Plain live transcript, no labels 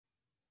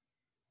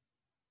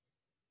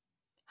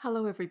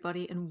Hello,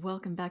 everybody, and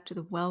welcome back to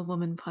the Well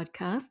Woman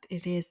podcast.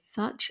 It is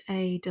such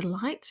a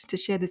delight to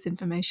share this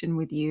information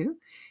with you.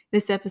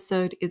 This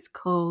episode is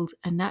called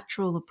A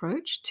Natural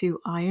Approach to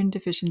Iron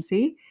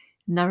Deficiency,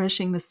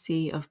 Nourishing the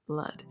Sea of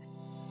Blood.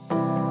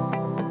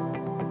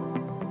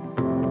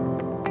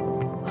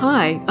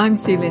 Hi, I'm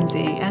Sue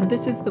Lindsay, and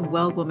this is the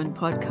Well Woman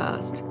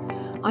podcast.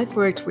 I've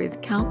worked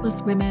with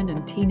countless women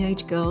and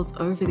teenage girls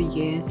over the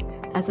years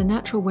as a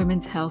natural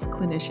women's health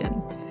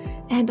clinician.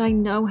 And I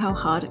know how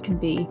hard it can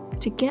be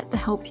to get the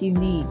help you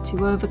need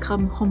to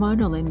overcome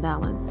hormonal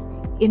imbalance,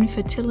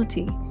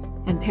 infertility,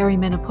 and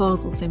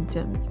perimenopausal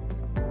symptoms.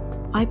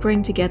 I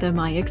bring together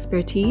my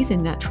expertise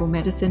in natural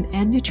medicine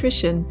and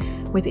nutrition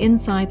with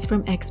insights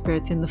from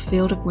experts in the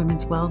field of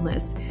women's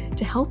wellness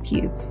to help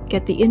you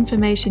get the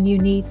information you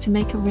need to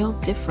make a real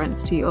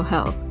difference to your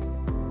health.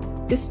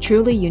 This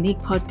truly unique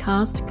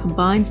podcast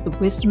combines the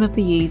wisdom of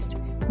the East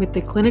with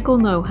the clinical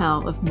know-how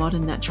of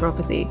modern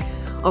naturopathy,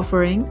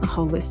 offering a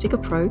holistic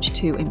approach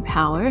to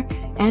empower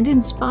and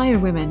inspire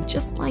women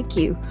just like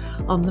you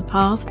on the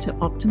path to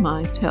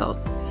optimized health.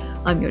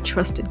 I'm your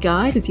trusted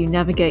guide as you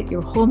navigate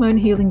your hormone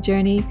healing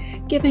journey,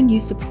 giving you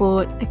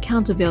support,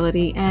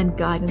 accountability, and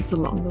guidance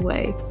along the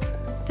way.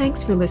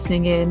 Thanks for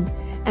listening in,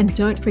 and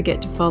don't forget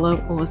to follow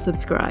or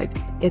subscribe.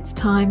 It's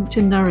time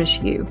to nourish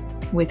you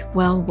with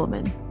Well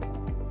Woman.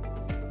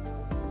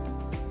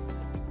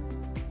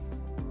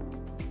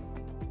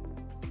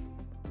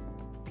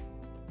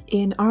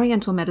 In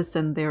Oriental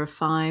medicine, there are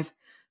 5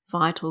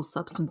 vital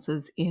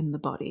substances in the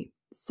body.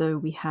 So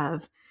we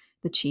have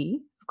the qi,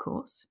 of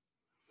course.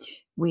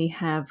 We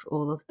have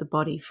all of the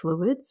body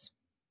fluids.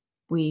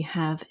 We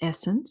have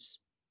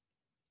essence,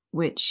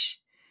 which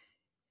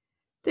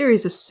there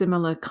is a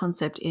similar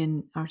concept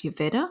in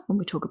Ayurveda when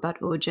we talk about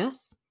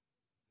ojas.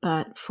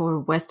 But for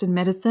Western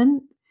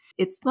medicine,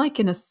 it's like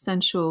an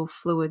essential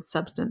fluid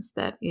substance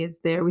that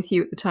is there with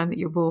you at the time that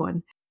you're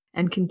born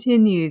and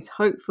continues,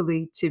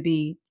 hopefully, to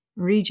be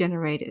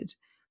regenerated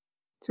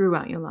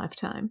throughout your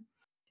lifetime.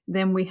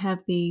 Then we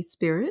have the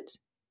spirit,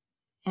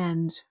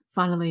 and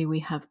finally we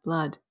have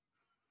blood.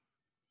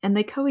 And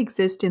they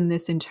coexist in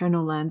this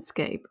internal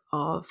landscape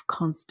of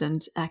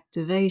constant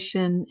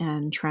activation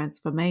and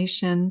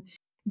transformation.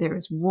 There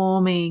is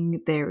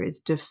warming, there is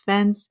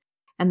defense,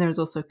 and there is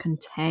also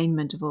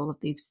containment of all of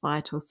these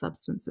vital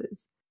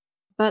substances.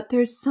 But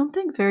there's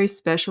something very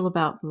special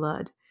about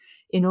blood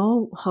in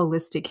all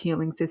holistic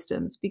healing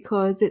systems,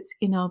 because it's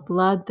in our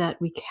blood that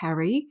we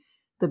carry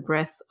the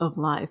breath of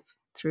life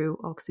through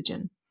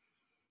oxygen.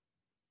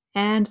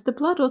 And the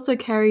blood also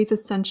carries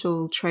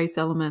essential trace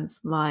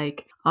elements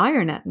like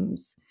iron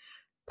atoms,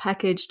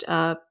 packaged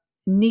up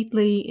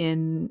neatly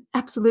in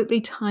absolutely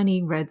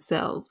tiny red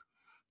cells.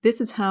 This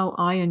is how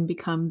iron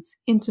becomes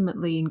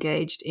intimately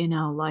engaged in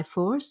our life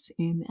force,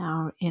 in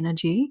our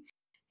energy,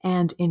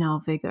 and in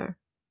our vigor.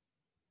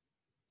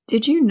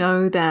 Did you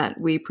know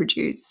that we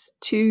produce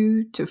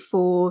 2 to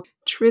 4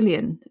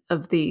 trillion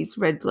of these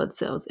red blood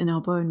cells in our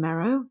bone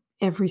marrow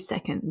every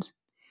second?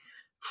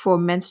 For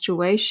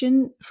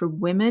menstruation, for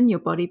women, your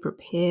body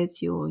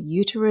prepares your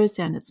uterus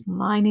and its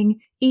lining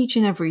each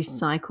and every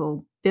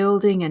cycle,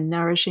 building and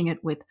nourishing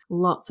it with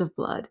lots of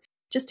blood,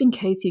 just in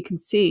case you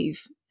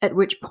conceive, at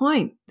which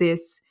point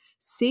this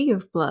sea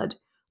of blood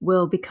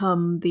will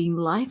become the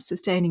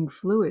life-sustaining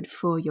fluid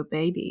for your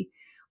baby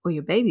or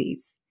your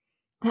babies.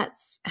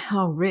 That's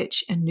how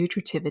rich and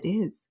nutritive it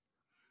is.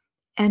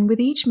 And with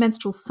each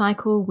menstrual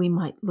cycle, we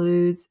might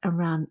lose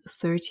around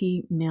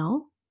 30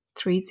 mil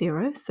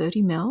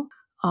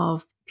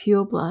of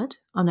pure blood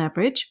on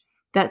average.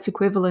 That's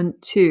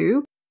equivalent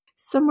to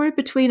somewhere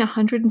between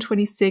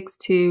 126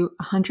 to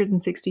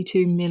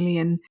 162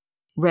 million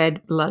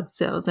red blood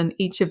cells, and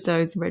each of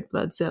those red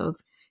blood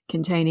cells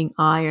containing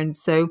iron.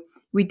 So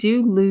we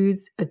do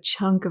lose a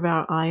chunk of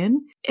our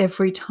iron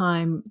every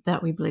time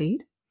that we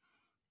bleed,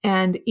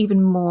 and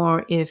even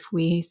more if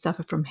we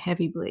suffer from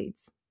heavy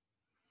bleeds.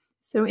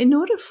 So in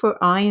order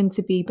for iron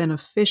to be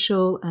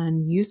beneficial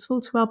and useful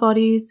to our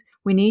bodies,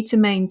 we need to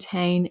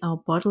maintain our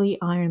bodily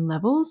iron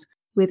levels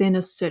within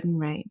a certain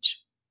range.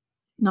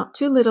 Not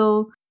too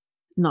little,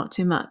 not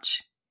too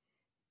much.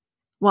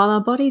 While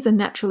our bodies are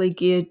naturally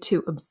geared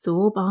to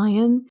absorb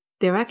iron,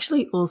 they're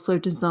actually also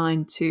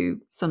designed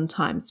to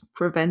sometimes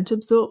prevent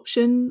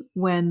absorption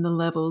when the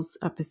levels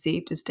are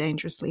perceived as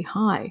dangerously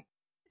high.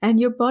 And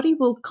your body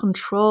will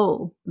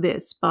control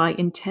this by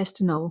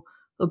intestinal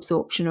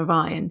absorption of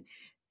iron.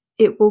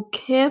 It will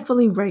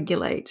carefully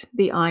regulate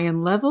the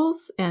iron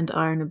levels and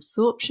iron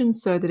absorption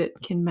so that it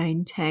can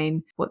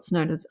maintain what's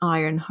known as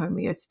iron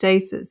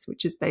homeostasis,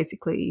 which is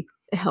basically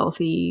a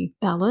healthy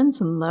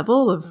balance and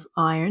level of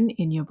iron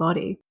in your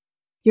body.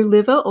 Your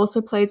liver also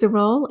plays a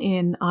role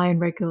in iron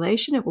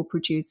regulation. It will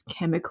produce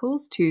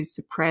chemicals to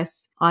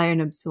suppress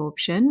iron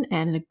absorption.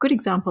 And a good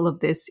example of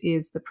this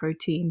is the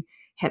protein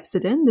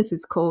hepcidin. This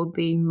is called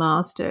the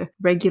master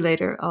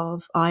regulator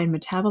of iron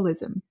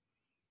metabolism.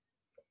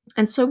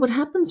 And so what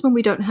happens when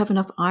we don't have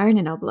enough iron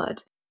in our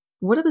blood?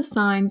 What are the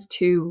signs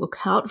to look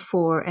out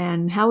for,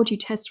 and how would you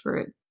test for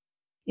it?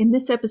 In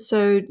this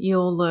episode,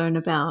 you'll learn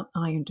about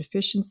iron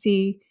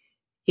deficiency.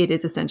 It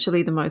is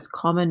essentially the most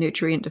common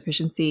nutrient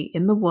deficiency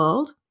in the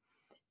world,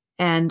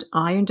 and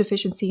iron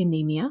deficiency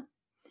anemia.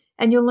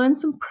 And you'll learn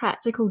some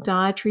practical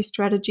dietary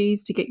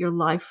strategies to get your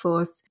life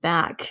force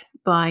back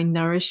by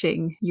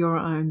nourishing your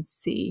own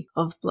sea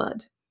of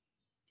blood.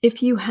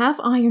 If you have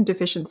iron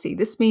deficiency,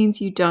 this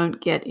means you don't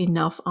get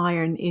enough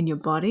iron in your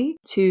body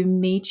to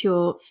meet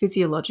your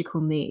physiological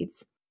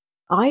needs.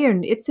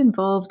 Iron, it's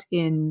involved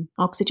in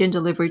oxygen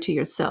delivery to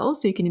your cells,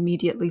 so you can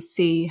immediately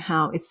see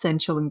how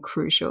essential and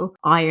crucial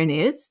iron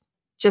is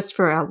just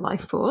for our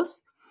life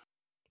force.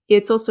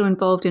 It's also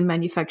involved in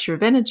manufacture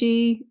of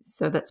energy,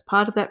 so that's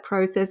part of that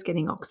process,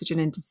 getting oxygen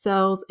into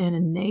cells and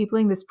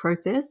enabling this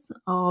process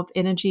of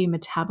energy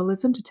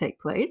metabolism to take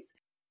place.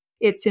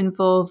 It's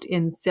involved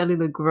in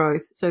cellular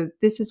growth, so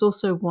this is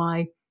also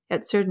why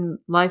at certain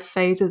life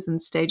phases and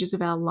stages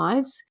of our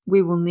lives,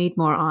 we will need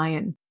more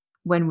iron.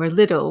 When we're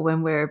little,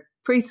 when we're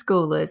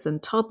preschoolers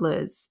and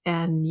toddlers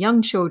and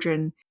young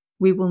children,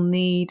 we will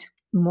need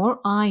more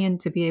iron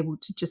to be able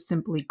to just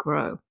simply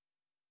grow.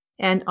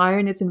 And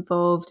iron is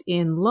involved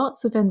in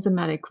lots of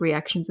enzymatic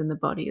reactions in the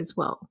body as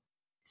well.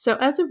 So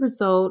as a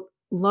result,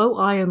 low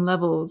iron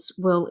levels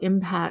will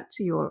impact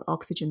your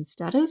oxygen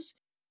status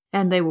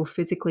and they will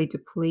physically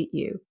deplete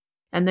you.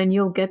 And then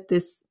you'll get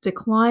this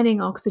declining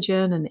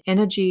oxygen and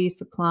energy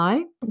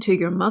supply to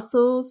your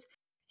muscles.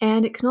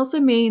 And it can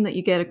also mean that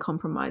you get a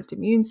compromised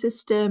immune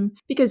system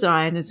because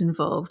iron is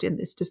involved in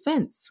this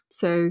defense.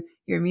 So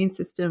your immune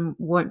system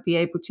won't be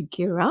able to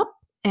gear up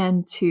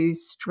and to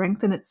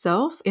strengthen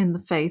itself in the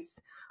face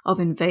of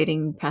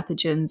invading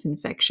pathogens,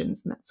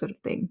 infections, and that sort of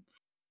thing.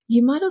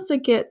 You might also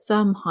get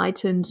some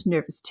heightened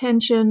nervous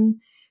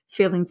tension,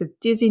 feelings of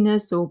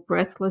dizziness or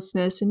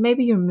breathlessness, and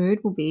maybe your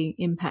mood will be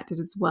impacted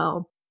as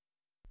well.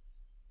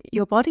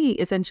 Your body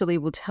essentially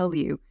will tell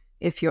you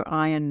if your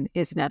iron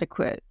is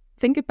inadequate.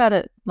 Think about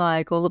it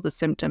like all of the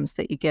symptoms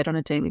that you get on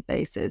a daily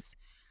basis.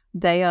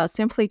 They are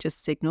simply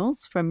just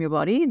signals from your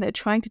body. They're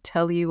trying to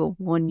tell you or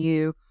warn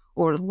you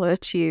or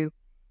alert you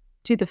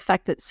to the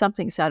fact that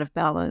something's out of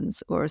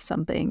balance or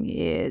something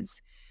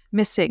is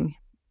missing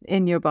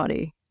in your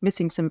body,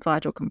 missing some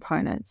vital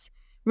components.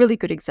 Really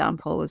good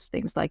example is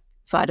things like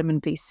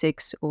vitamin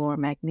B6 or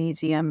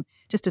magnesium,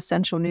 just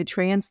essential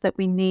nutrients that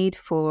we need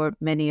for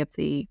many of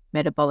the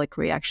metabolic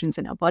reactions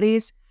in our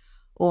bodies.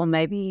 Or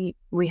maybe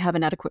we have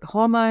inadequate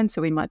hormones,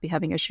 so we might be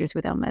having issues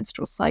with our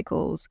menstrual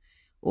cycles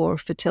or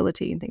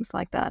fertility and things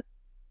like that.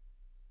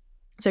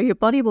 So your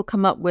body will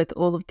come up with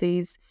all of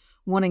these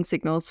warning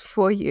signals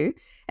for you.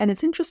 And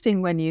it's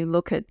interesting when you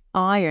look at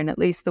iron, at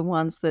least the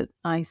ones that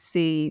I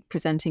see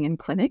presenting in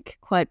clinic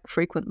quite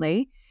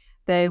frequently,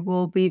 they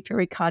will be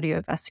very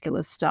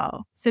cardiovascular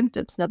style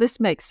symptoms. Now, this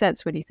makes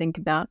sense when you think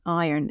about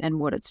iron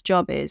and what its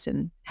job is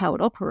and how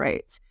it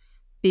operates,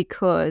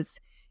 because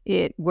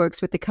it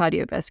works with the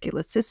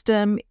cardiovascular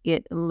system.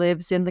 It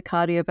lives in the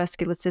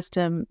cardiovascular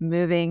system,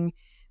 moving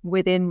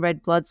within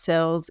red blood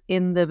cells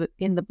in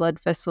the blood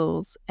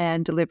vessels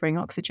and delivering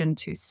oxygen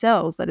to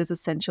cells. That is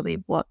essentially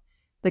what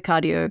the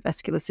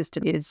cardiovascular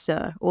system is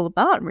all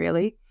about,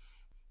 really.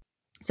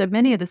 So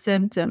many of the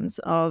symptoms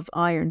of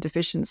iron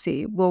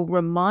deficiency will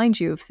remind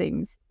you of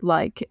things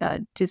like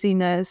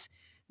dizziness,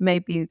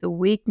 maybe the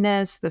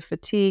weakness, the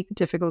fatigue,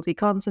 difficulty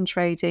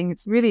concentrating.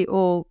 It's really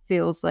all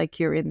feels like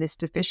you're in this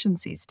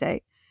deficiency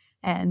state.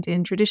 And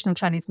in traditional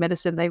Chinese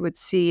medicine, they would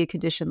see a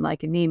condition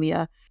like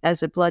anemia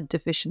as a blood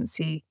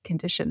deficiency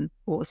condition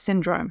or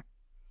syndrome.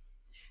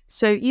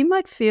 So you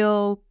might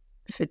feel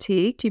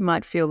fatigued, you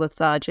might feel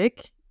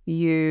lethargic,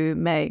 you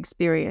may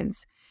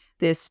experience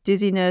this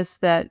dizziness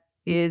that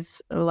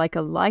is like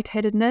a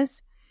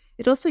lightheadedness.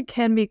 It also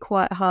can be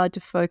quite hard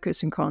to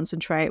focus and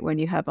concentrate when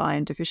you have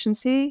iron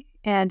deficiency.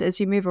 And as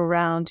you move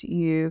around,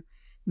 you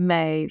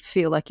may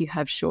feel like you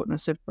have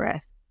shortness of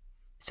breath.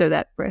 So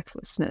that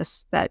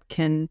breathlessness that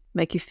can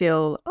make you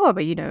feel, oh,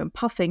 but I'm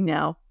puffing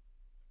now.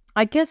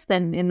 I guess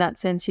then in that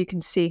sense, you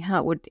can see how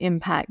it would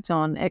impact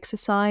on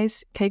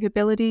exercise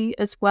capability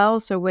as well.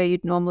 So where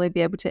you'd normally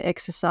be able to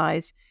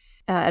exercise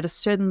at a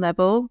certain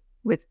level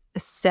with a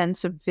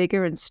sense of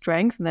vigor and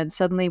strength, and then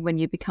suddenly when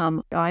you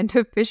become iron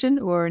deficient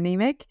or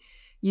anemic,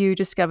 you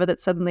discover that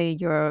suddenly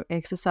your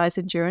exercise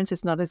endurance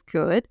is not as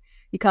good.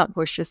 You can't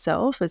push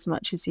yourself as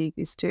much as you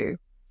used to.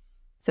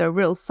 So a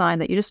real sign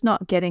that you're just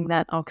not getting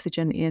that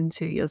oxygen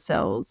into your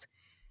cells.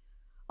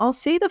 I'll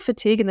see the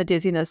fatigue and the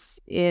dizziness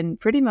in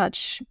pretty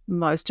much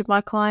most of my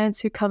clients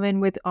who come in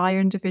with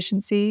iron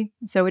deficiency.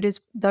 So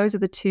those are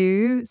the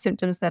two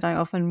symptoms that I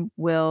often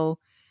will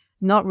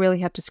not really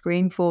have to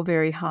screen for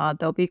very hard.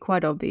 They'll be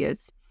quite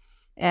obvious.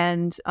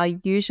 And I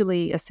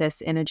usually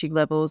assess energy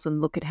levels and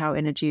look at how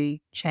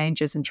energy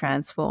changes and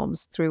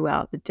transforms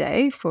throughout the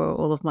day for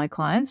all of my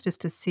clients,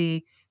 just to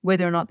see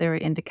whether or not there are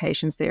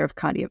indications there of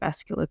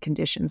cardiovascular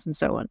conditions and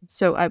so on.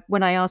 So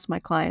when I ask my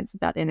clients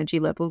about energy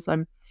levels,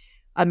 I'm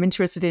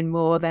interested in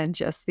more than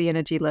just the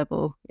energy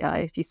level,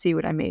 if you see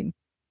what I mean.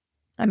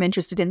 I'm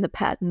interested in the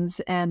patterns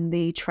and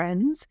the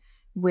trends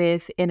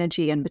with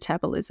energy and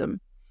metabolism.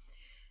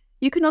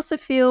 You can also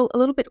feel a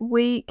little bit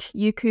weak.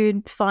 You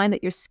could find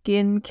that your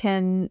skin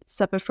can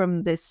suffer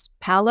from this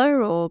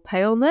pallor or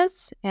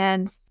paleness,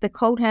 and the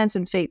cold hands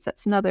and feet,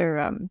 that's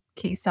another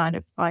key sign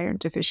of iron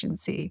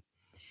deficiency.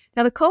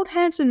 Now, the cold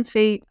hands and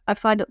feet, I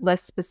find it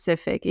less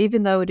specific,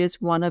 even though it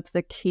is one of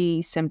the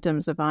key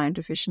symptoms of iron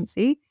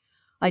deficiency.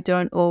 I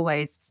don't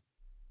always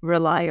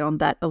rely on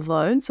that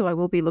alone, so I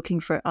will be looking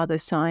for other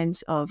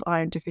signs of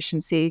iron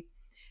deficiency,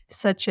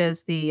 such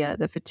as the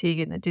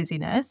fatigue and the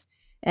dizziness.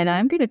 And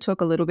I'm going to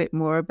talk a little bit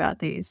more about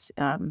these,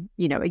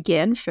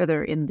 again,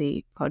 further in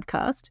the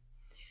podcast.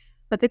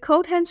 But the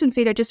cold hands and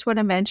feet, I just want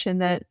to mention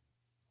that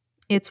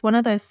it's one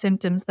of those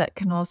symptoms that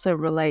can also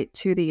relate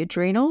to the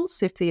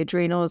adrenals. If the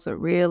adrenals are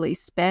really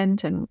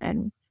spent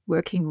and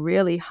working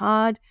really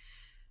hard,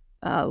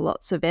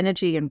 lots of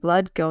energy and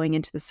blood going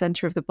into the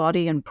center of the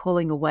body and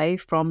pulling away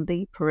from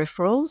the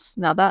peripherals.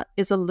 Now, that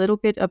is a little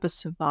bit of a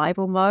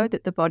survival mode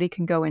that the body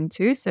can go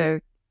into. So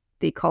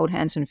the cold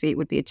hands and feet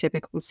would be a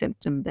typical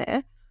symptom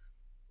there.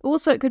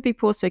 Also, it could be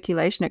poor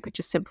circulation. It could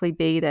just simply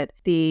be that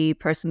the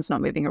person's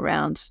not moving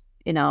around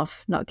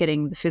enough, not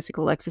getting the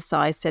physical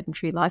exercise,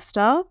 sedentary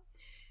lifestyle.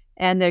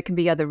 And there can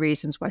be other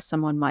reasons why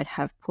someone might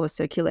have poor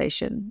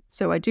circulation.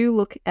 So I do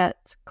look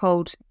at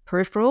cold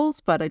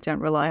peripherals, but I don't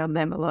rely on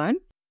them alone.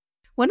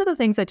 One of the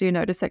things I do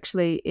notice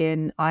actually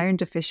in iron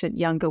deficient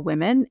younger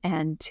women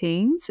and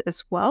teens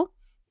as well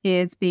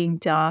is being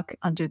dark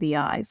under the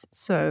eyes.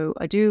 So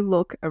I do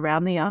look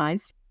around the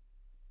eyes,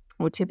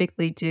 or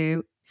typically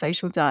do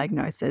facial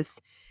diagnosis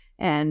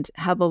and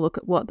have a look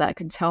at what that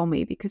can tell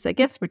me, because I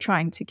guess we're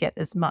trying to get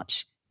as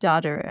much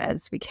data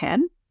as we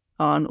can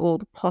on all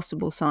the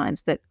possible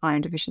signs that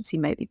iron deficiency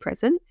may be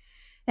present.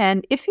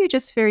 And if you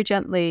just very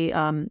gently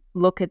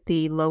look at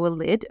the lower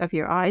lid of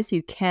your eyes,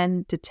 you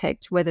can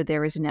detect whether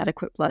there is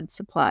inadequate blood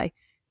supply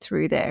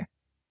through there.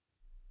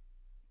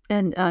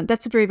 And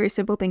that's a very, very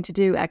simple thing to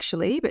do,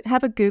 actually. But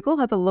have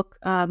a look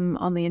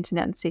on the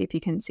internet and see if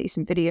you can see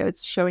some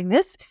videos showing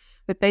this.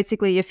 But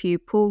basically, if you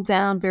pull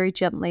down very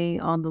gently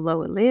on the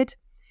lower lid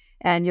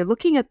and you're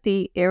looking at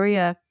the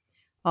area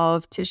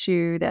of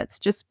tissue that's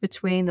just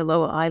between the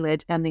lower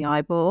eyelid and the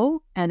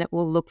eyeball, and it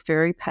will look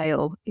very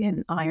pale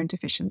in iron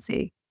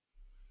deficiency.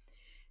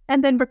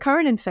 And then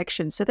recurrent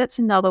infections. So that's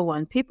another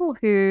one. People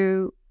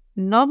who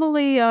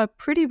normally are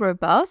pretty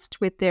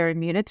robust with their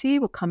immunity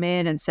will come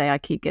in and say, I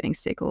keep getting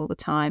sick all the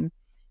time,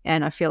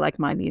 and I feel like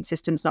my immune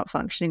system's not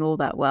functioning all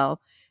that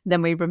well.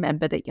 Then we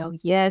remember that,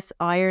 yes,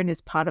 iron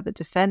is part of the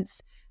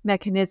defense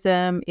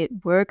mechanism.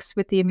 It works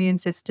with the immune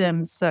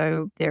system.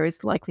 So there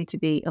is likely to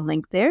be a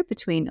link there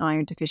between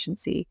iron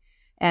deficiency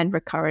and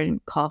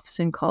recurrent coughs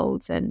and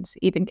colds and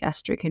even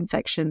gastric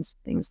infections,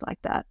 things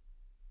like that.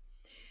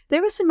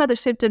 There are some other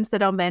symptoms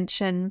that I'll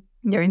mention.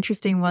 They're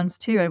interesting ones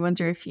too. I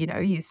wonder if,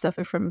 you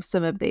suffer from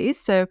some of these.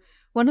 So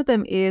one of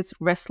them is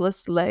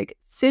restless leg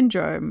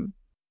syndrome.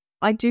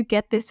 I do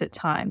get this at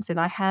times, and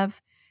I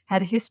have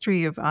had a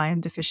history of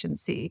iron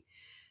deficiency.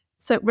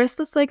 So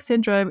restless leg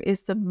syndrome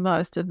is the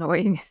most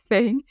annoying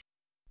thing.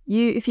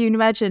 If you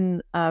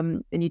imagine,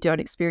 and you don't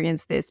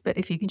experience this, but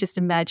if you can just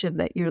imagine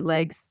that your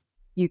legs,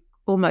 you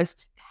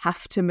almost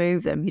have to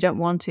move them. You don't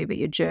want to, but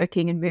you're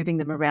jerking and moving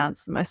them around.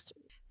 It's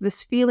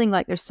this feeling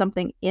like there's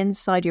something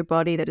inside your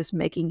body that is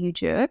making you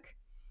jerk.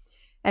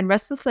 And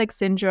restless leg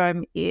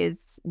syndrome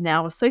is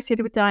now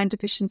associated with iron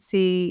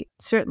deficiency.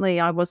 Certainly,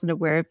 I wasn't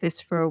aware of this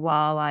for a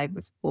while. I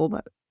was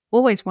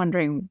always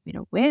wondering,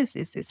 where is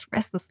this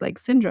restless leg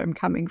syndrome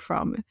coming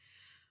from?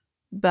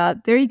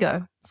 But there you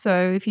go.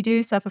 So if you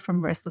do suffer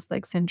from restless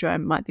leg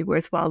syndrome, it might be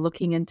worthwhile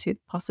looking into the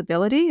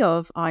possibility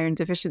of iron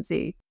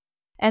deficiency.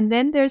 And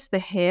then there's the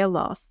hair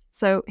loss.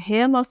 So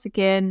hair loss,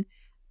 again,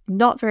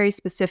 not very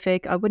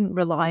specific. I wouldn't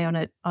rely on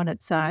it on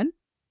its own,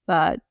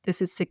 but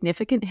this is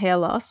significant hair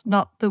loss,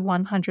 not the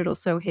 100 or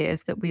so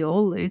hairs that we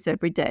all lose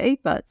every day,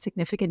 but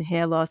significant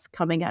hair loss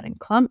coming out in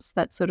clumps,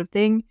 that sort of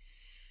thing.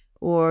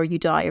 Or you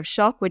die of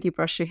shock when you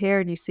brush your hair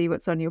and you see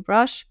what's on your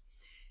brush.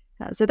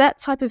 So that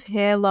type of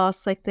hair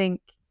loss, I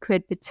think,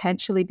 could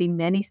potentially be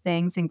many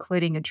things,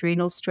 including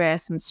adrenal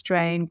stress and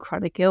strain,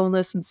 chronic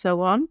illness, and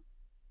so on,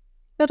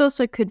 but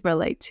also could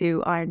relate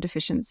to iron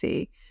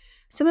deficiency.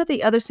 Some of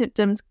the other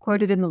symptoms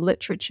quoted in the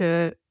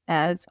literature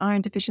as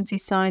iron deficiency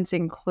signs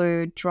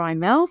include dry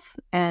mouth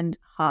and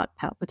heart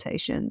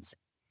palpitations.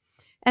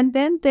 And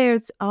then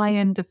there's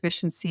iron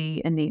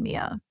deficiency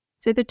anemia.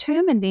 So the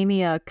term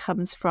anemia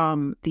comes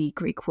from the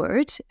Greek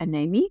word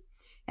anaemia,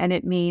 and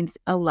it means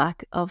a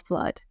lack of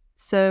blood.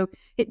 So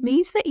it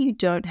means that you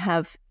don't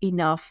have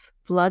enough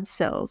blood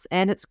cells,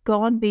 and it's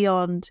gone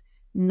beyond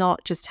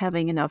not just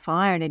having enough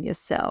iron in your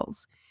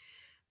cells.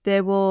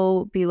 There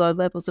will be low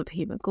levels of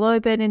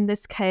hemoglobin in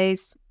this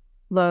case,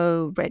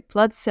 low red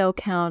blood cell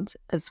count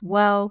as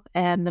well,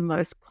 and the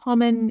most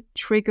common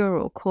trigger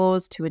or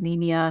cause to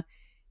anemia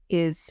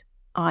is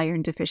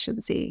iron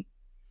deficiency.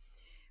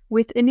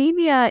 With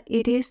anemia,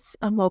 it is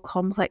a more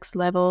complex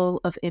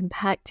level of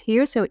impact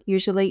here, so it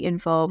usually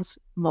involves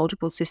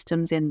multiple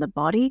systems in the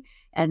body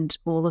and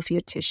all of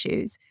your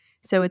tissues.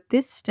 So at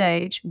this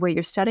stage, where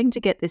you're starting to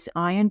get this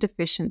iron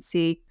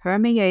deficiency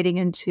permeating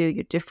into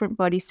your different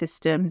body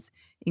systems,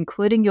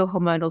 including your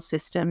hormonal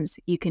systems,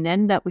 you can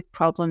end up with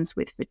problems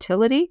with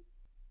fertility,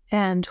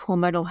 and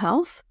hormonal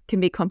health can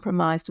be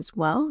compromised as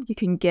well. You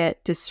can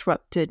get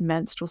disrupted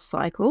menstrual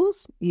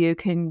cycles. You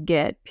can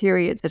get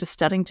periods that are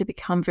starting to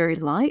become very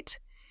light.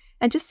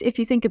 And just if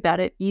you think about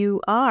it,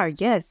 you are,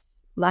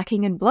 yes,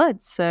 lacking in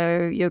blood.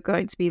 So you're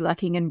going to be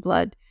lacking in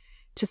blood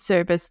to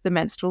service the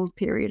menstrual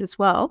period as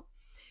well.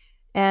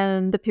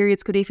 And the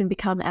periods could even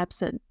become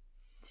absent.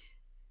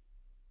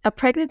 A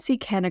pregnancy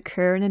can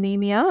occur in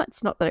anemia.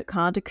 It's not that it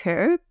can't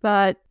occur,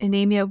 but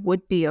anemia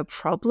would be a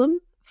problem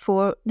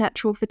for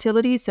natural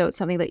fertility, so it's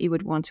something that you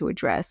would want to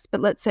address.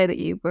 But let's say that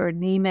you were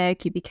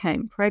anemic, you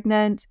became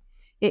pregnant,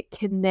 it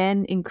can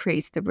then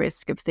increase the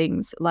risk of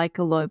things like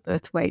a low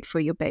birth weight for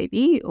your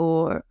baby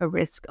or a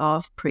risk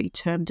of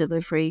preterm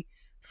delivery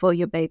for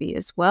your baby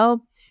as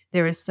well.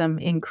 There is some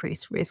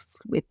increased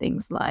risks with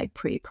things like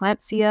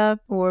preeclampsia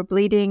or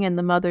bleeding in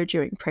the mother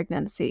during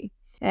pregnancy.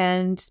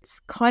 And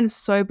it's kind of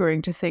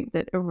sobering to think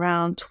that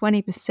around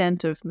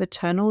 20% of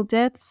maternal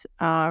deaths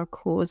are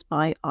caused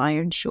by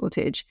iron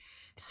shortage.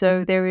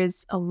 So there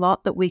is a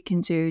lot that we can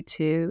do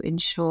to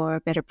ensure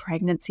better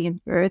pregnancy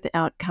and birth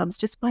outcomes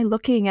just by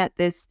looking at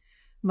this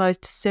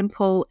most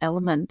simple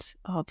element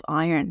of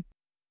iron.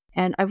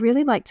 And I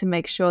really like to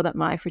make sure that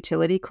my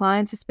fertility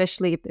clients,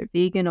 especially if they're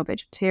vegan or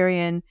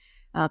vegetarian,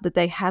 that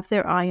they have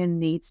their iron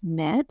needs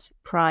met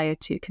prior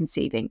to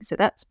conceiving. So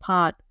that's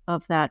part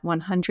of that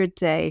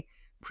 100-day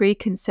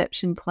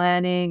preconception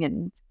planning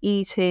and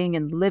eating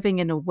and living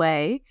in a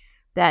way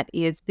that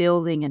is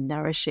building and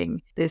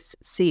nourishing this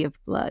sea of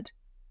blood.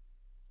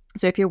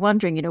 So if you're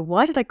wondering,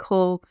 why did I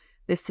call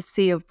this the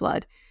sea of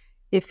blood?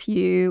 If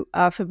you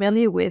are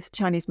familiar with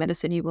Chinese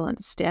medicine, you will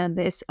understand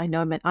this. I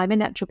know I'm a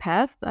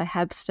naturopath. I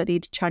have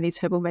studied Chinese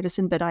herbal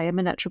medicine, but I am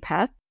a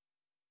naturopath.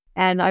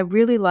 And I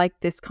really like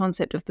this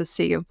concept of the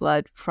sea of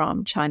blood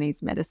from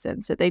Chinese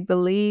medicine. So they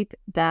believe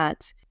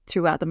that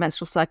throughout the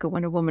menstrual cycle,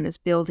 when a woman is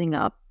building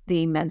up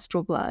the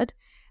menstrual blood,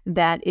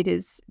 that it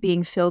is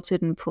being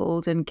filtered and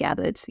pulled and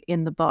gathered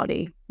in the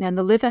body. And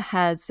the liver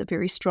has a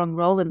very strong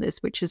role in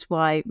this, which is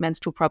why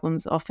menstrual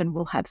problems often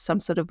will have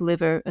some sort of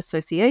liver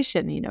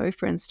association.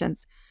 For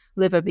instance,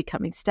 liver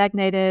becoming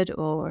stagnated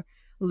or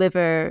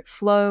liver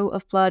flow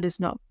of blood is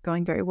not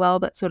going very well,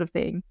 that sort of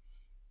thing.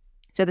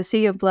 So the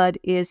sea of blood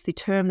is the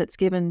term that's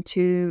given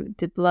to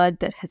the blood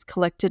that has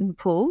collected and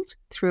pulled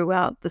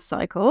throughout the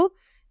cycle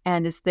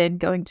and is then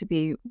going to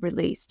be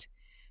released.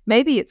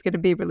 Maybe it's going to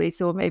be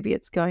released, or maybe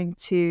it's going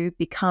to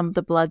become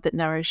the blood that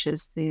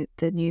nourishes the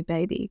new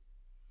baby.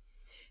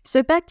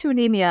 So back to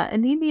anemia.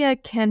 Anemia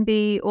can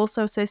be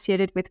also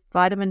associated with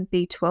vitamin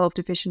B12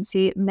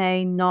 deficiency. It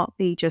may not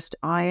be just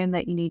iron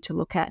that you need to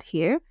look at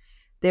here.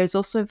 There's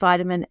also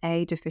vitamin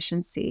A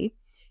deficiency.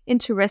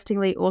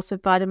 Interestingly, also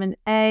vitamin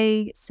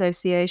A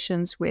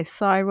associations with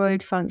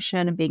thyroid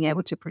function and being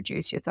able to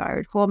produce your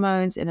thyroid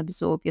hormones and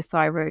absorb your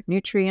thyroid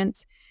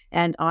nutrients.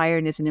 And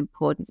iron is an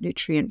important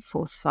nutrient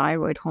for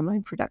thyroid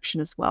hormone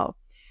production as well.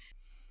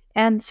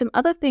 And some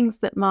other things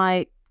that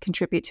might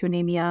contribute to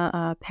anemia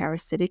are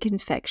parasitic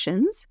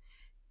infections.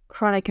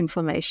 Chronic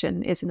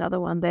inflammation is another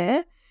one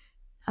there.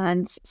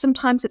 And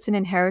sometimes it's an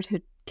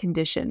inherited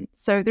condition.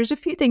 So there's a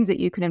few things that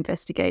you can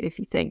investigate if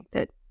you think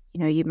that,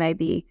 you may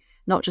be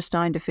not just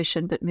iron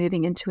deficient, but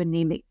moving into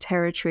anemic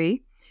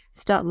territory.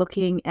 Start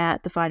looking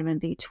at the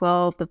vitamin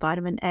B12, the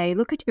vitamin A.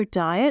 Look at your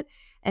diet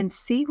and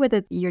see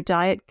whether your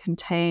diet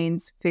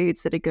contains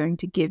foods that are going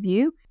to give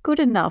you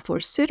good enough or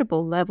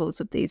suitable levels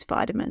of these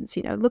vitamins.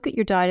 Look at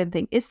your diet and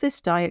think, is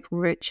this diet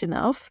rich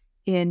enough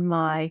in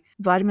my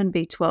vitamin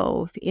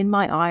B12, in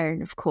my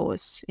iron, of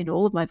course, in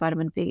all of my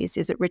vitamin Bs?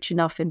 Is it rich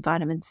enough in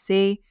vitamin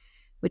C,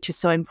 which is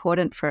so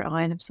important for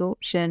iron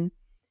absorption?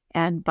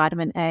 And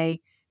vitamin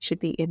A should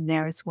be in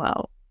there as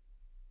well.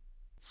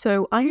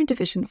 So iron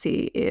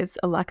deficiency is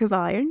a lack of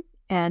iron,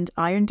 and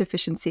iron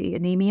deficiency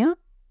anemia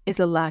is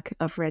a lack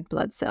of red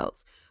blood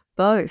cells.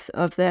 Both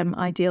of them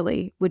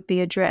ideally would be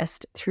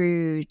addressed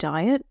through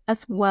diet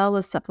as well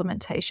as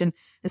supplementation,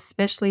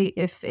 especially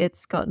if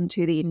it's gotten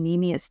to the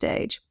anemia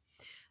stage.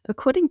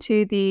 According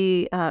to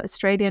the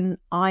Australian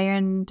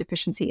Iron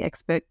Deficiency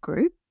Expert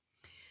Group,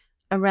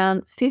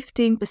 around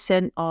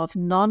 15% of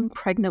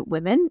non-pregnant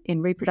women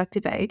in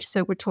reproductive age,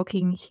 so we're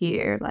talking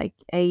here like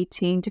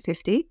 18 to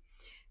 50,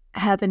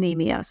 have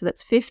anemia. So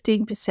that's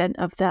 15%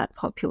 of that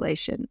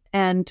population.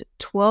 And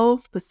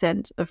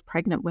 12% of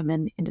pregnant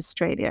women in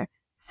Australia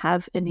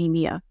have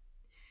anemia.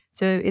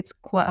 So it's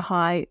quite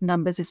high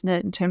numbers, isn't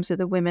it, in terms of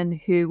the women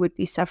who would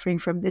be suffering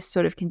from this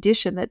sort of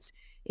condition that's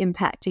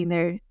impacting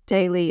their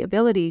daily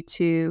ability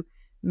to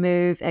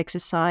move,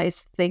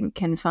 exercise, think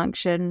and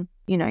function,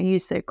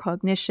 use their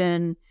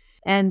cognition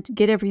and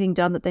get everything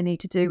done that they need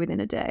to do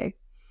within a day.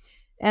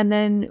 And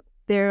then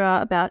there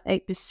are about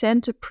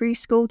 8% of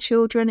preschool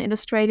children in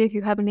Australia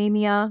who have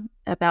anemia.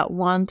 About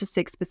 1 to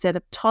 6%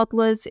 of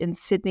toddlers in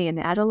Sydney and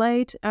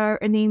Adelaide are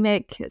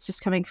anemic. It's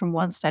just coming from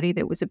one study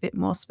that was a bit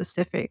more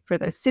specific for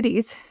those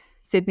cities,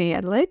 Sydney and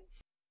Adelaide.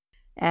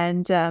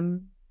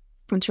 And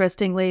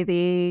interestingly,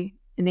 the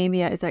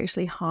anemia is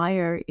actually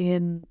higher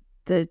in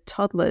the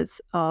toddlers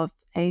of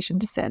Asian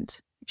descent.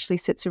 Actually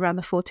sits around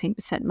the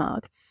 14%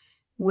 mark,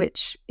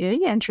 which, yeah,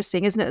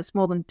 interesting, isn't it? It's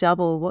more than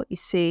double what you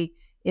see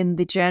in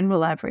the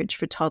general average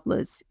for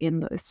toddlers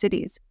in those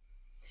cities.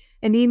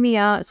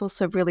 Anemia is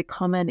also really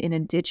common in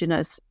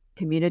Indigenous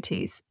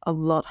communities, a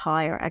lot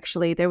higher,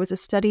 actually. There was a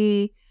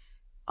study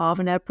of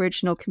an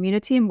Aboriginal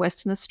community in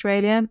Western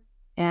Australia,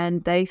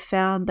 and they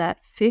found that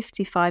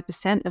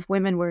 55% of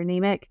women were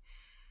anemic,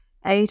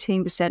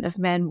 18% of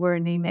men were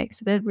anemic.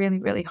 So they're really,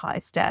 really high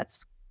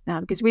stats.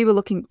 Because we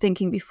were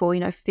thinking before,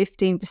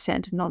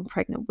 15% of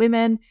non-pregnant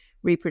women,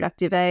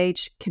 reproductive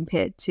age,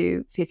 compared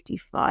to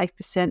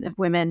 55% of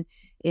women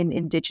in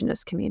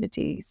Indigenous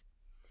communities.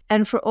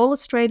 And for all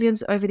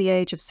Australians over the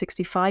age of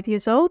 65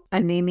 years old,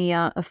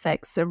 anemia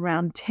affects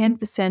around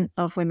 10%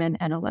 of women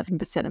and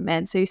 11% of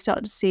men. So you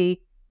start to see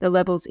the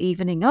levels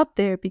evening up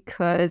there,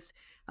 because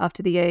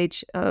after the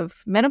age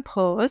of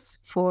menopause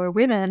for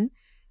women,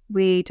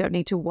 we don't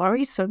need to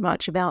worry so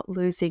much about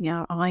losing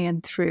our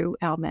iron through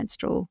our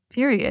menstrual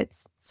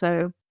periods.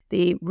 So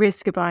the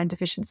risk of iron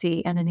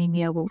deficiency and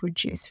anemia will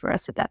reduce for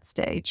us at that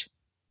stage.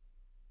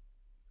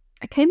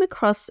 I came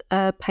across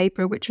a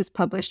paper which was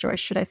published, or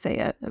should I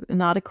say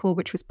an article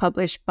which was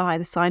published by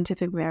the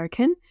Scientific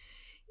American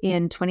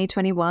in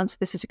 2021. So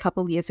this is a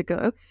couple of years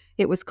ago.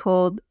 It was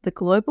called The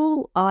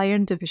Global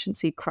Iron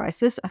Deficiency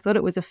Crisis. I thought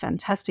it was a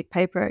fantastic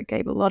paper. It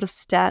gave a lot of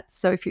stats.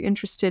 So if you're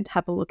interested,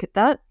 have a look at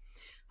that.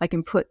 I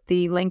can put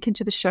the link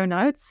into the show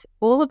notes.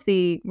 All of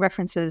the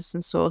references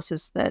and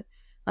sources that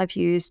I've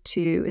used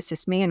to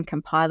assist me in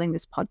compiling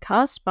this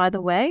podcast, by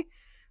the way,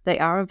 they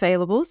are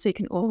available, so you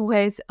can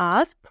always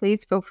ask.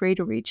 Please feel free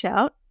to reach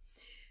out.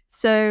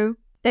 So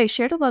they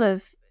shared a lot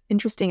of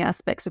interesting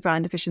aspects of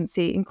iron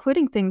deficiency,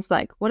 including things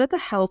like, what are the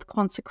health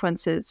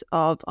consequences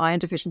of iron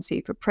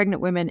deficiency for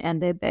pregnant women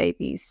and their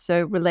babies?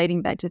 So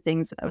relating back to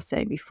things that I was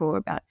saying before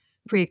about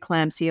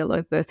preeclampsia,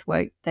 low birth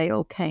weight, they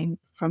all came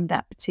from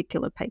that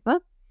particular paper.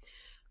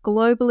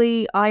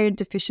 Globally, iron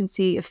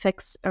deficiency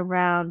affects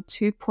around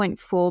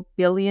 2.4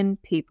 billion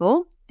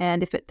people.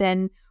 And if it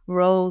then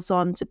rolls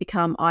on to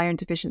become iron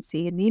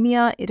deficiency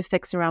anemia, it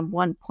affects around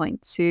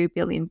 1.2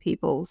 billion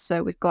people.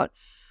 So we've got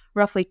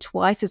roughly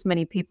twice as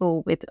many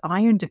people with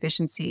iron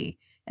deficiency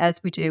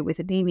as we do with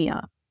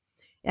anemia.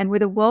 And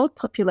with a world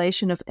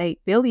population of 8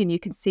 billion, you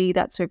can see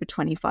that's over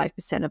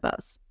 25% of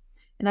us.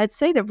 And I'd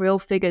say the real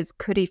figures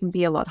could even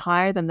be a lot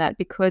higher than that,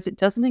 because it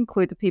doesn't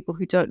include the people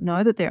who don't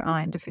know that they're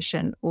iron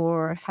deficient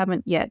or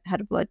haven't yet had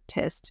a blood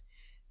test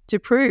to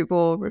prove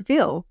or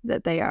reveal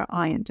that they are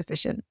iron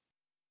deficient.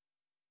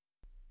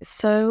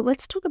 So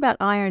let's talk about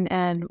iron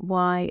and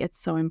why it's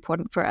so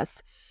important for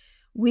us.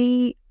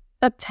 We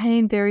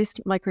obtain various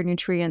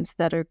micronutrients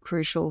that are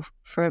crucial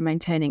for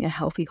maintaining a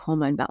healthy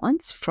hormone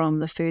balance from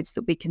the foods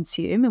that we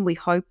consume. And we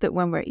hope that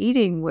when we're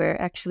eating, we're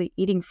actually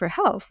eating for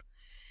health.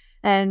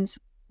 And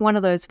one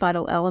of those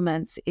vital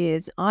elements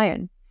is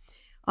iron.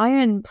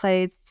 Iron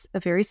plays a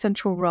very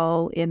central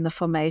role in the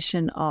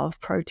formation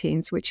of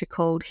proteins, which are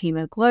called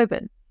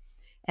hemoglobin.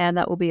 And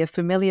that will be a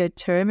familiar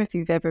term if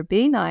you've ever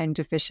been iron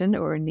deficient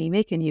or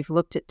anemic and you've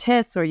looked at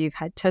tests or you've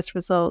had test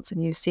results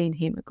and you've seen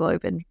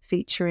hemoglobin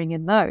featuring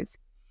in those.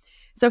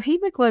 So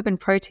hemoglobin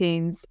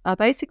proteins are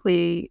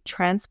basically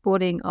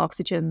transporting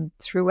oxygen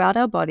throughout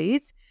our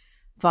bodies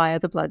via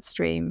the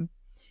bloodstream.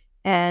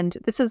 And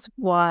this is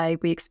why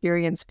we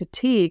experience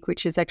fatigue,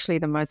 which is actually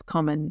the most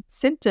common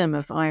symptom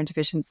of iron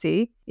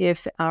deficiency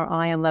if our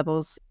iron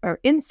levels are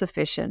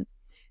insufficient,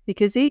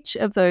 because each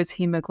of those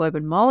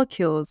hemoglobin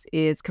molecules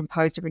is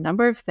composed of a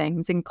number of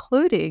things,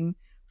 including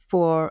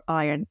 4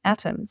 iron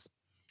atoms.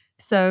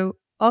 So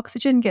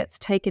oxygen gets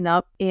taken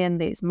up in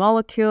these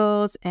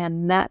molecules,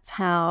 and that's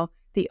how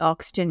the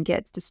oxygen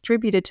gets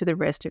distributed to the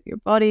rest of your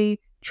body,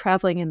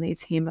 traveling in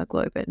these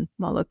hemoglobin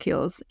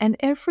molecules. And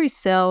every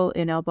cell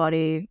in our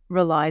body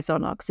relies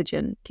on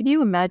oxygen. Can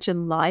you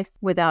imagine life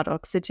without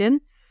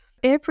oxygen?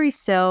 Every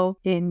cell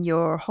in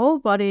your whole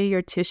body,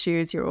 your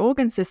tissues, your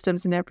organ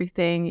systems and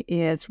everything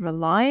is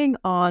relying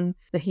on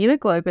the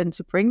hemoglobin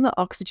to bring the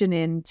oxygen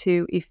in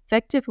to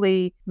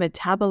effectively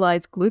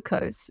metabolize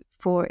glucose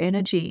for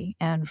energy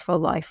and for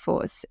life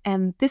force.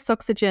 And this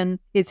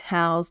oxygen is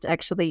housed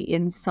actually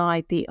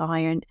inside the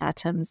iron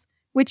atoms,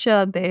 which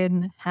are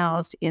then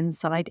housed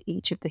inside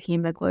each of the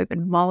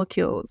hemoglobin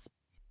molecules.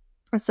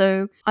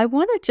 So I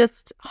want to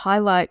just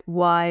highlight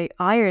why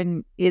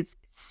iron is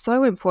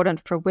so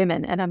important for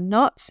women. And I'm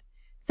not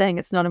saying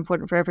it's not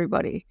important for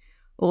everybody,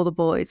 all the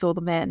boys, all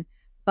the men,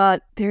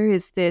 but there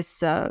is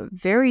this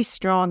very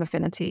strong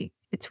affinity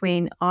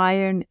between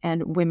iron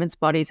and women's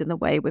bodies and the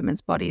way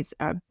women's bodies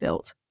are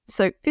built.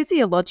 So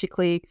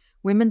physiologically,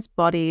 women's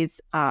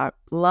bodies are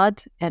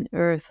blood and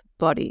earth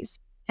bodies.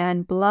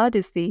 And blood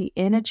is the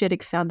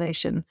energetic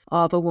foundation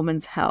of a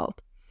woman's health.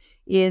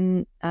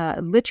 In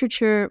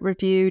literature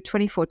review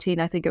 2014,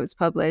 I think it was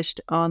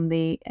published on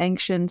the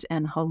ancient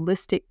and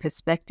holistic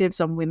perspectives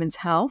on women's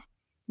health,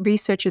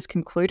 researchers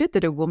concluded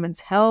that a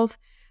woman's health,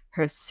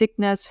 her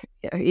sickness,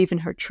 even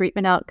her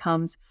treatment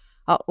outcomes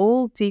are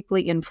all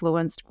deeply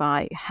influenced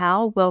by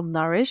how well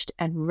nourished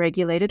and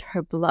regulated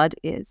her blood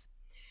is.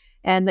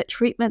 And that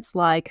treatments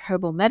like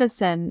herbal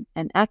medicine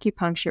and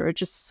acupuncture are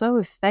just so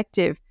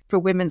effective for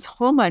women's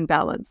hormone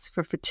balance,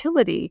 for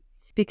fertility,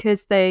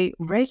 because they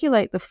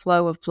regulate the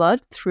flow of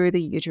blood through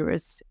the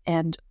uterus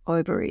and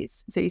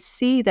ovaries. So you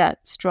see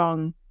that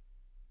strong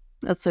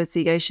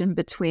association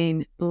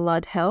between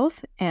blood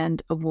health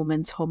and a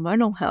woman's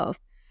hormonal health.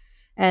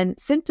 And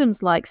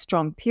symptoms like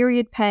strong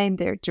period pain,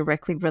 they're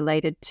directly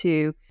related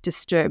to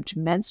disturbed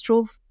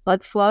menstrual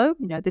blood flow.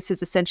 This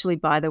is essentially,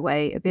 by the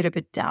way, a bit of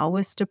a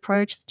Taoist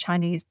approach,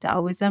 Chinese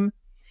Taoism.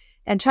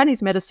 And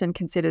Chinese medicine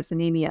considers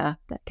anemia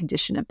that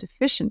condition of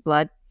deficient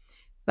blood,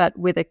 but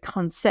with a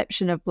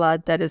conception of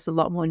blood that is a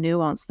lot more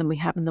nuanced than we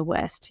have in the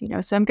West.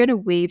 So I'm going to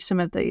weave some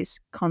of these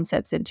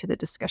concepts into the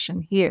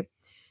discussion here,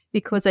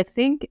 because I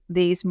think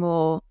these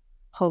more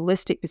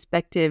holistic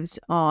perspectives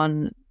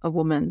on a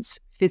woman's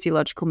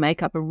physiological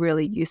makeup are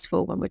really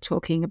useful when we're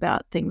talking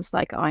about things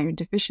like iron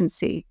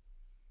deficiency.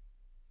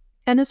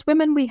 And as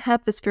women, we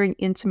have this very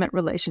intimate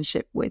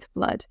relationship with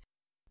blood.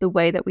 The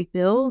way that we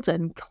build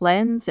and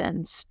cleanse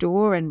and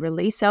store and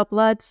release our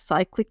blood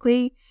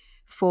cyclically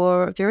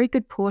for a very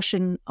good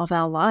portion of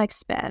our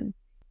lifespan.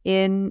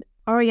 In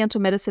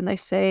Oriental medicine, they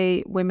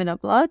say women are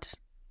blood,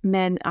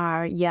 men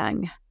are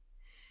yang,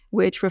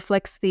 which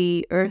reflects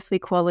the earthly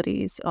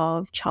qualities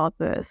of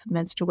childbirth,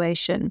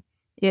 menstruation.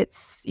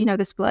 It's,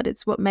 this blood,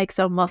 it's what makes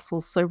our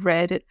muscles so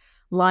red. It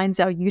lines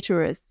our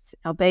uterus.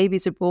 Our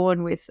babies are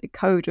born with a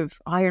coat of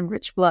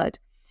iron-rich blood.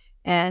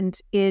 And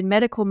in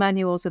medical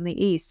manuals in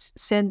the East,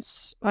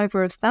 since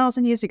over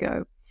 1,000 years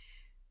ago,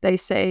 they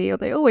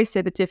always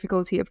say the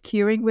difficulty of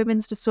curing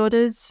women's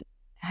disorders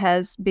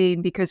has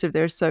been because of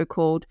their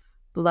so-called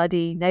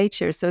bloody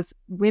nature. So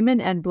women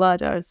and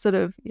blood are sort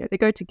of, they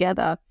go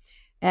together.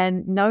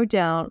 And no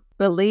doubt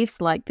beliefs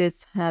like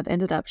this have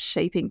ended up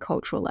shaping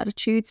cultural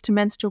attitudes to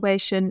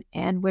menstruation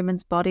and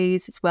women's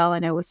bodies as well. I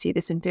know we'll see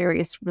this in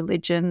various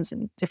religions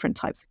and different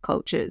types of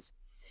cultures.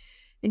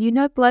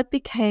 And blood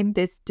became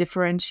this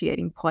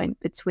differentiating point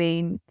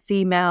between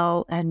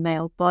female and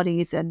male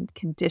bodies and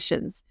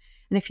conditions.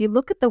 And if you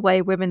look at the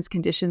way women's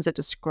conditions are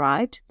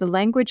described, the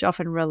language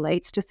often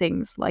relates to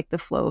things like the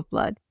flow of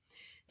blood.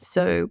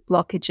 So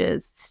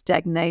blockages,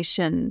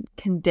 stagnation,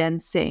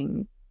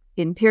 condensing,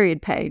 in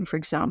period pain, for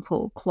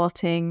example,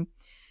 clotting,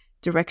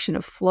 direction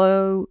of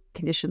flow,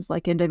 conditions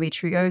like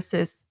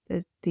endometriosis,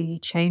 the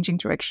changing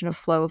direction of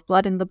flow of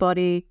blood in the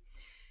body,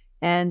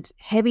 and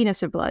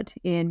heaviness of blood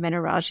in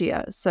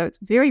menorrhagia. So it's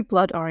very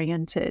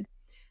blood-oriented.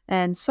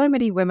 And so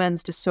many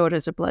women's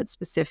disorders are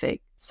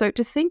blood-specific. So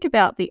to think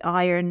about the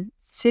iron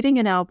sitting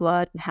in our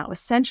blood and how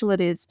essential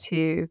it is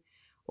to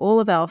all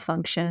of our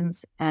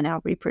functions and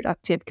our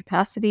reproductive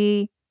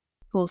capacity,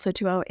 also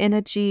to our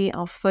energy,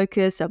 our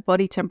focus, our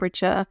body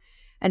temperature,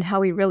 and how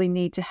we really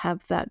need to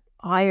have that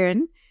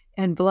iron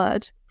and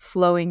blood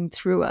flowing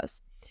through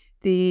us.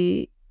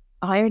 The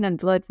iron and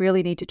blood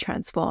really need to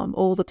transform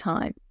all the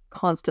time,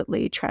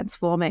 constantly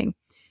transforming.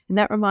 And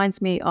that reminds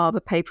me of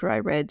a paper I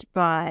read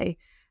by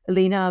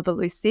Elena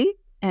Velusi,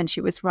 and she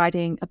was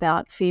writing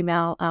about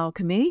female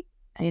alchemy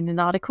in an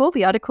article.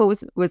 The article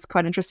was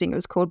quite interesting. It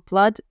was called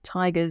Blood,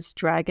 Tigers,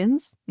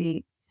 Dragons,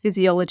 the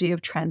Physiology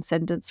of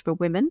Transcendence for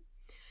Women.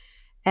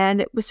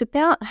 And it was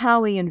about how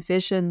we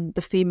envision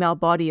the female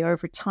body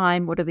over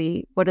time. What are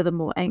the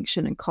more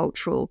ancient and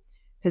cultural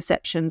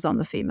perceptions on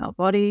the female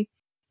body,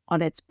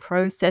 on its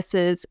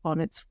processes,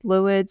 on its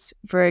fluids,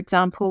 for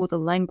example, the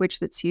language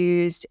that's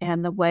used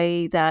and the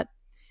way that,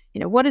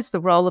 what is the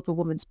role of a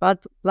woman's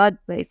blood,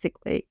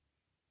 basically.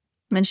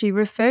 And she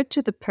referred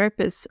to the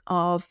purpose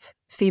of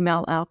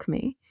female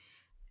alchemy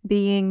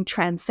being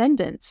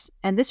transcendence.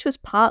 And this was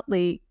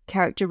partly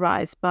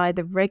characterized by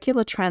the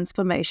regular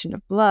transformation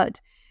of blood.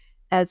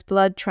 As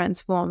blood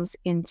transforms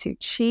into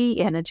chi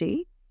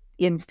energy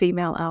in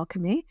female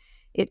alchemy,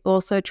 it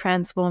also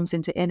transforms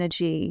into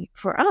energy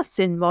for us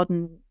in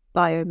modern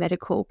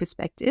biomedical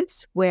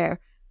perspectives, where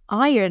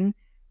iron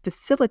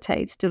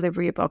facilitates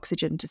delivery of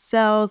oxygen to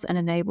cells and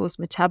enables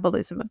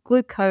metabolism of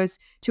glucose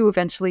to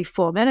eventually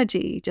form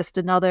energy, just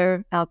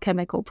another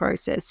alchemical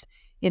process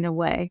in a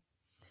way.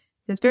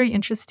 It's very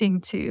interesting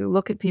to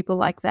look at people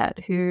like that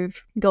who've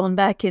gone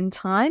back in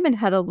time and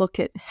had a look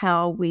at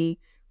how we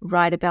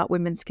write about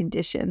women's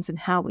conditions and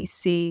how we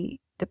see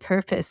the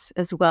purpose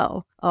as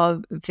well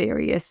of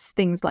various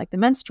things like the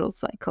menstrual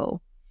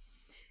cycle.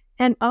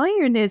 And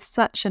iron is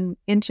such an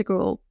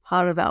integral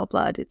part of our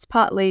blood. It's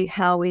partly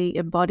how we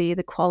embody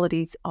the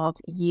qualities of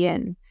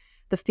yin,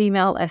 the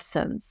female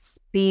essence,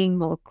 being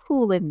more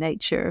cool in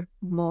nature,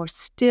 more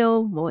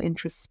still, more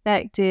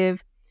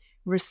introspective,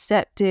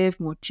 receptive,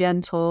 more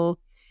gentle.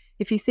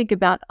 If you think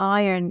about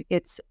iron,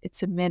 it's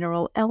a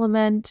mineral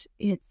element.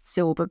 It's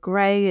silver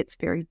gray. It's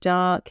very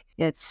dark.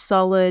 It's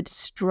solid,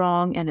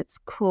 strong, and it's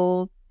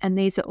cool. And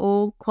these are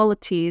all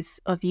qualities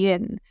of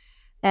yin.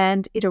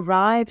 And it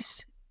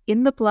arrives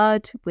in the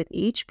blood with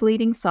each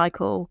bleeding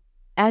cycle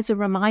as a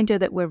reminder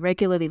that we're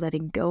regularly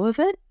letting go of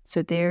it.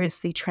 So there is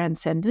the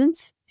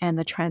transcendence and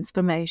the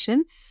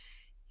transformation.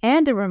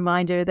 and a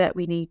reminder that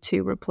we need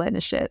to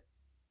replenish it.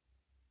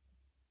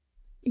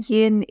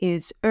 Yin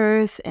is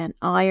earth, and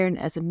iron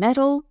as a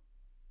metal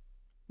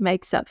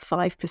makes up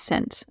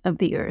 5% of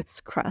the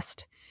Earth's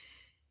crust.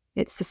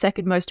 It's the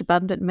second most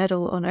abundant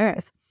metal on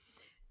Earth.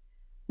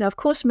 Now, of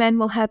course, men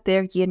will have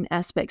their yin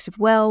aspects as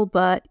well,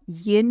 but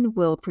yin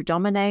will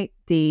predominate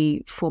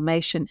the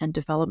formation and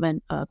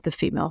development of the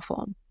female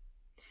form.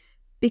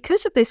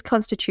 Because of this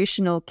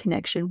constitutional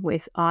connection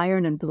with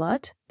iron and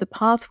blood, the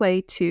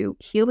pathway to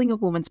healing a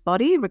woman's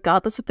body,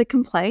 regardless of the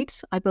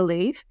complaints, I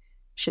believe,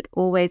 should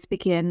always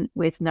begin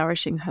with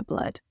nourishing her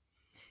blood,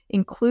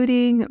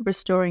 including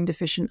restoring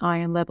deficient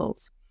iron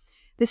levels.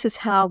 This is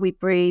how we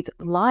breathe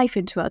life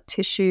into our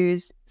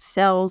tissues,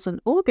 cells, and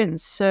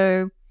organs.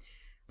 So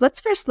let's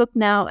first look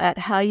now at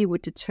how you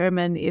would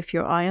determine if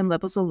your iron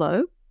levels are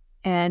low.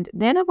 And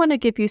then I want to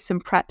give you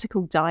some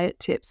practical diet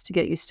tips to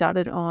get you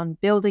started on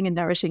building and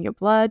nourishing your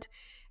blood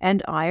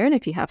and iron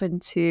if you happen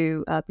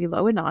to be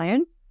low in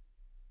iron.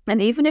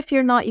 And even if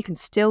you're not, you can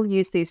still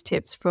use these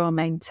tips for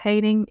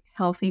maintaining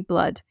healthy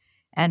blood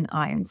and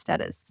iron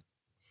status.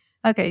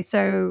 Okay,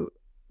 so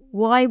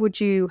why would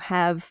you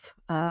have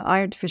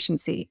iron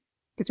deficiency?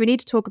 Because we need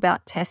to talk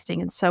about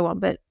testing and so on,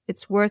 but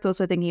it's worth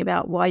also thinking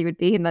about why you would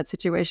be in that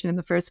situation in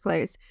the first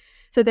place.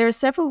 So there are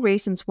several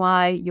reasons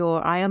why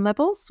your iron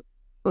levels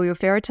or your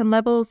ferritin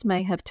levels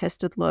may have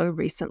tested low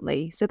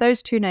recently. So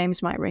those two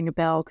names might ring a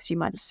bell because you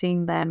might have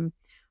seen them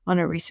on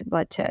a recent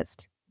blood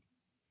test.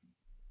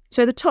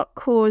 So the top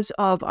cause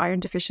of iron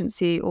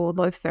deficiency or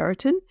low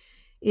ferritin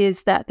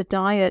is that the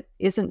diet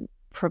isn't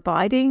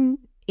providing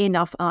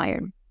enough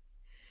iron.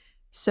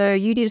 So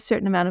you need a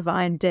certain amount of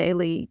iron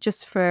daily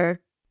just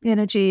for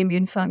energy,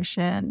 immune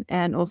function,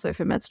 and also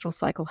for menstrual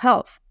cycle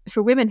health.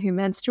 For women who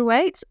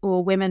menstruate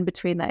or women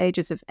between the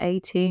ages of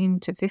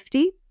 18 to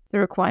 50, the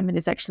requirement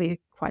is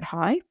actually quite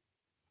high.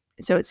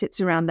 So it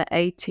sits around the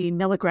 18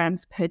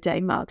 milligrams per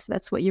day mark. So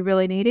that's what you're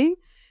really needing,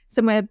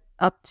 somewhere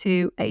up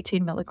to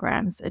 18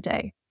 milligrams a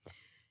day.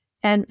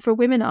 And for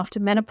women after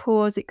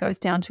menopause, it goes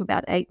down to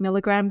about 8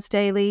 milligrams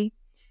daily.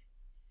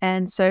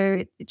 And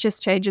so it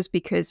just changes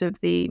because of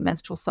the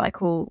menstrual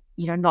cycle,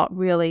 not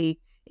really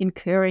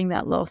incurring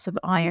that loss of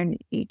iron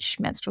each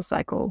menstrual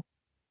cycle.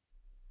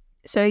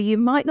 So you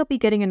might not be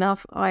getting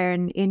enough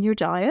iron in your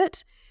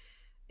diet.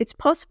 It's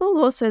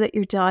possible also that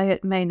your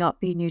diet may not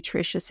be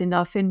nutritious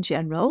enough in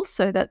general.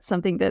 So that's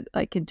something that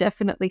I can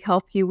definitely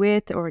help you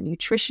with, or a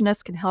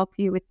nutritionist can help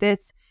you with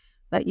this.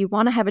 But you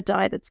want to have a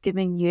diet that's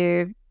giving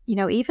you,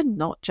 even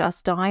not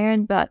just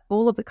iron, but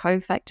all of the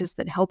cofactors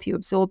that help you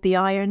absorb the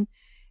iron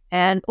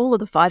and all of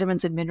the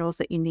vitamins and minerals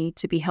that you need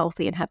to be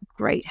healthy and have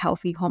great,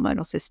 healthy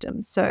hormonal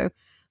systems. So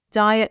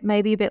diet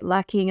may be a bit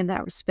lacking in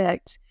that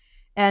respect.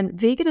 And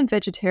vegan and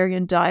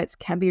vegetarian diets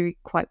can be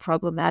quite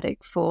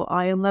problematic for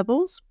iron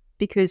levels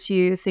because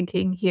you're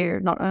thinking here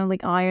not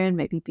only iron,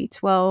 maybe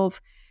B12,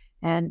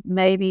 and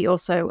maybe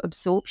also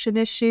absorption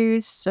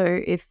issues.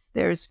 So if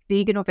there's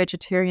vegan or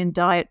vegetarian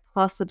diet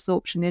plus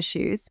absorption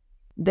issues,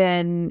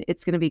 then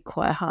it's going to be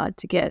quite hard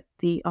to get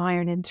the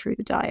iron in through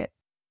the diet.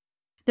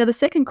 Now, the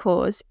second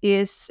cause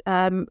is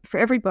for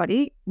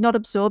everybody not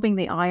absorbing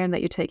the iron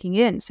that you're taking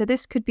in. So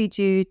this could be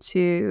due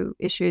to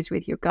issues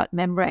with your gut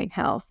membrane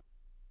health.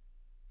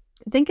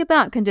 Think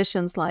about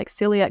conditions like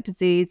celiac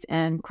disease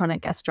and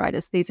chronic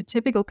gastritis. These are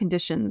typical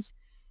conditions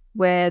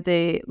where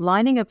the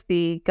lining of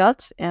the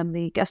gut and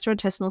the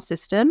gastrointestinal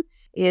system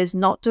is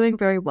not doing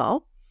very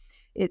well.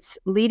 It's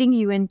leading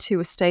you into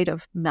a state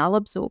of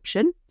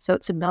malabsorption. So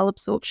it's a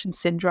malabsorption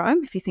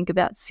syndrome. If you think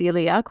about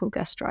celiac or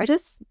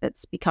gastritis,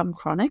 it's become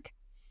chronic.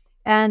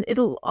 And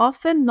it'll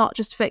often not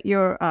just affect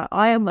your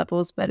iron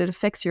levels, but it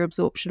affects your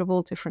absorption of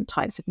all different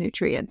types of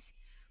nutrients.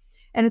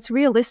 And it's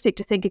realistic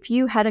to think if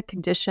you had a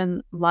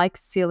condition like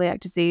celiac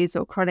disease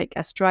or chronic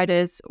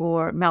gastritis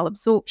or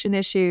malabsorption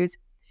issues,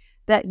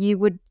 that you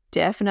would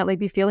definitely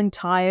be feeling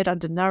tired,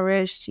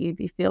 undernourished, you'd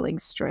be feeling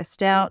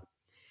stressed out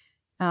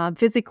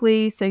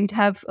physically. So you'd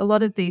have a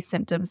lot of these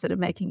symptoms that are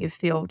making you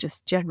feel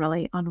just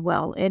generally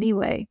unwell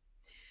anyway.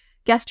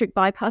 Gastric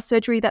bypass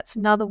surgery, that's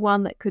another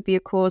one that could be a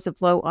cause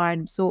of low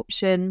iron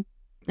absorption.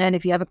 And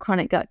if you have a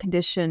chronic gut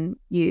condition,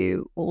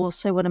 you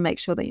also want to make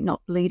sure that you're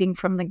not bleeding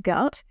from the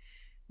gut,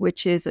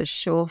 which is a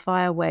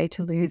surefire way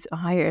to lose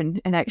iron.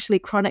 And actually,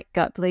 chronic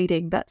gut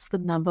bleeding, that's the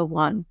number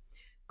one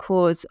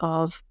cause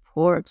of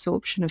poor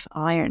absorption of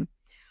iron.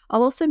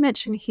 I'll also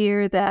mention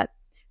here that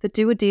the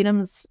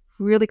duodenum's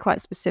really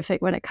quite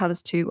specific when it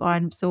comes to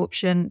iron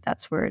absorption.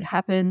 That's where it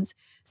happens.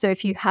 So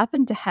if you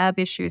happen to have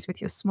issues with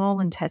your small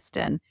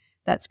intestine,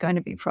 that's going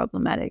to be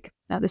problematic.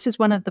 Now, this is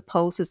one of the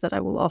pulses that I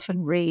will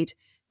often read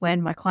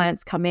when my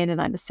clients come in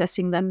and I'm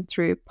assessing them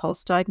through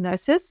pulse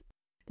diagnosis.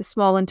 The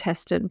small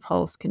intestine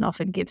pulse can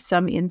often give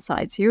some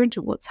insights here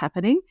into what's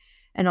happening.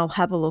 And I'll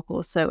have a look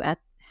also at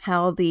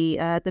how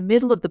the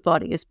middle of the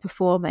body is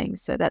performing.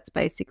 So that's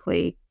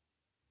basically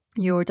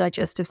your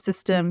digestive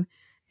system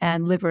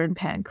and liver and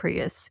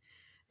pancreas.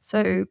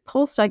 So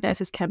pulse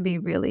diagnosis can be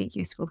really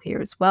useful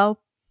here as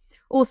well.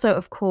 Also,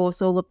 of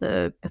course, all of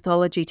the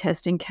pathology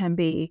testing can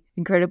be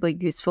incredibly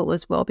useful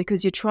as well,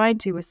 because you're trying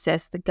to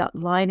assess the gut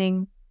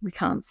lining. We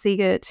can't see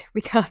it,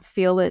 we can't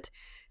feel it.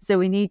 So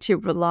we need to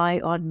rely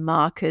on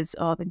markers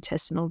of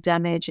intestinal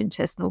damage,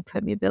 intestinal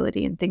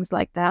permeability, and things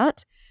like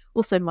that.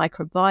 Also,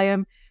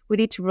 microbiome. We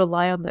need to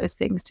rely on those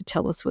things to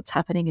tell us what's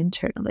happening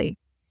internally.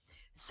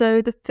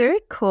 So the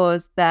third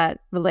cause that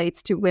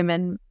relates to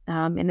women,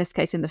 in this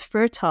case in the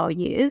fertile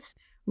years,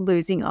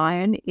 losing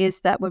iron, is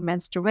that we're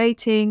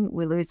menstruating.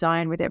 We lose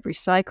iron with every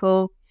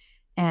cycle.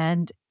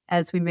 And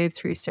as we move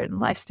through certain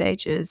life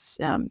stages,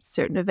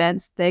 certain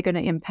events, they're going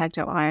to impact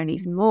our iron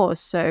even more.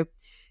 So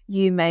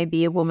you may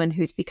be a woman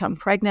who's become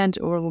pregnant,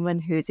 or a woman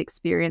who's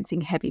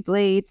experiencing heavy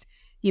bleeds.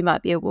 You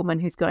might be a woman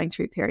who's going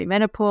through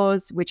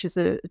perimenopause, which is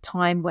a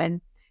time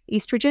when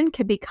estrogen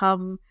can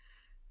become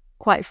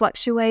quite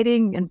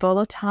fluctuating and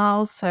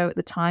volatile. So at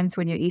the times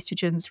when your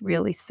estrogen's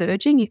really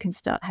surging, you can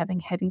start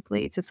having heavy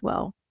bleeds as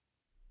well.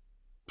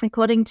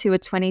 According to a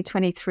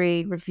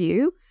 2023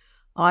 review,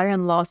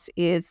 iron loss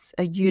is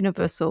a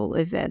universal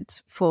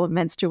event for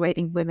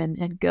menstruating women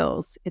and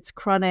girls. It's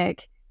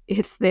chronic,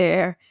 it's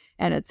there,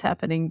 and it's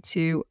happening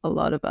to a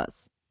lot of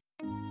us.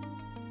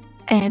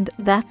 And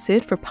that's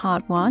it for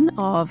part 1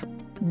 of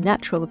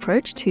Natural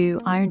Approach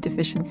to Iron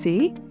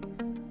Deficiency,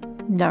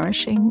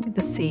 Nourishing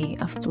the Sea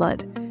of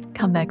Blood.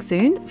 Come back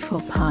soon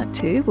for part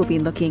 2. We'll be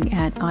looking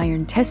at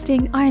iron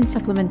testing, iron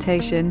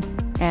supplementation,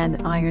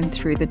 and iron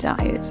through the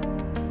diet.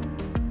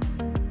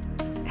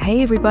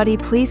 Hey everybody,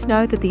 please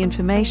note that the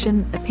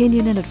information,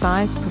 opinion and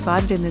advice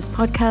provided in this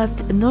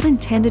podcast are not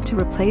intended to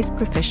replace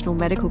professional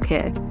medical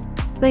care.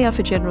 They are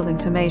for general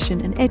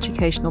information and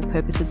educational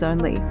purposes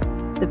only.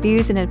 The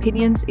views and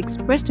opinions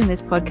expressed in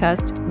this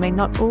podcast may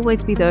not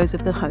always be those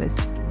of the host.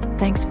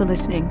 Thanks for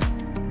listening.